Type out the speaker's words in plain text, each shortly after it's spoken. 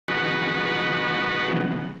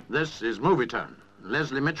This is Movietone.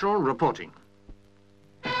 Leslie Mitchell reporting.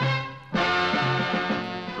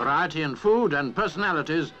 Variety in food and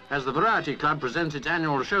personalities as the Variety Club presents its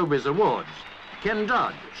annual Showbiz Awards. Ken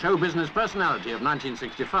Dodd, Show Business Personality of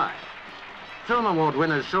 1965. Film Award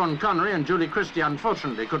winners Sean Connery and Julie Christie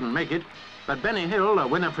unfortunately couldn't make it, but Benny Hill, a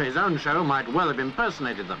winner for his own show, might well have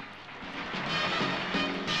impersonated them.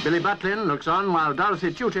 Billy Butlin looks on while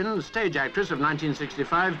Dorothy Tutin, stage actress of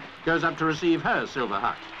 1965, goes up to receive her Silver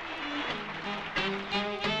Heart.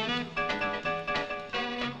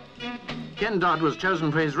 Ken Dodd was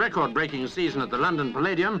chosen for his record-breaking season at the London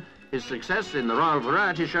Palladium, his success in the Royal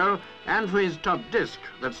Variety Show, and for his top disc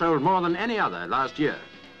that sold more than any other last year.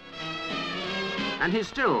 And he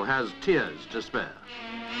still has tears to spare.